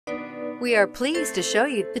We are pleased to show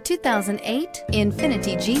you the 2008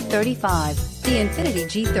 INFINITI G35. The INFINITI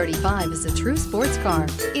G35 is a true sports car.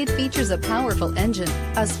 It features a powerful engine,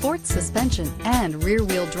 a sports suspension, and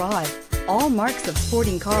rear-wheel drive. All marks of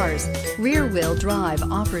sporting cars, rear-wheel drive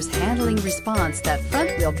offers handling response that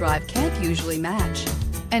front-wheel drive can't usually match,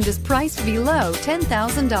 and is priced below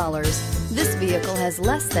 $10,000. This vehicle has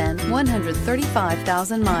less than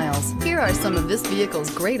 135,000 miles. Here are some of this vehicle's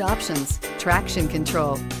great options: traction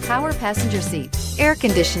control, power passenger seat, air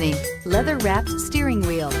conditioning, leather-wrapped steering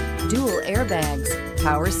wheel, dual airbags,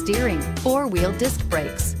 power steering, four-wheel disc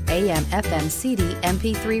brakes, AM/FM CD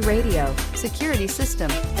MP3 radio, security system,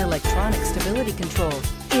 electronic stability control.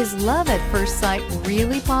 Is love at first sight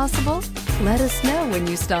really possible? Let us know when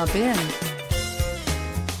you stop in.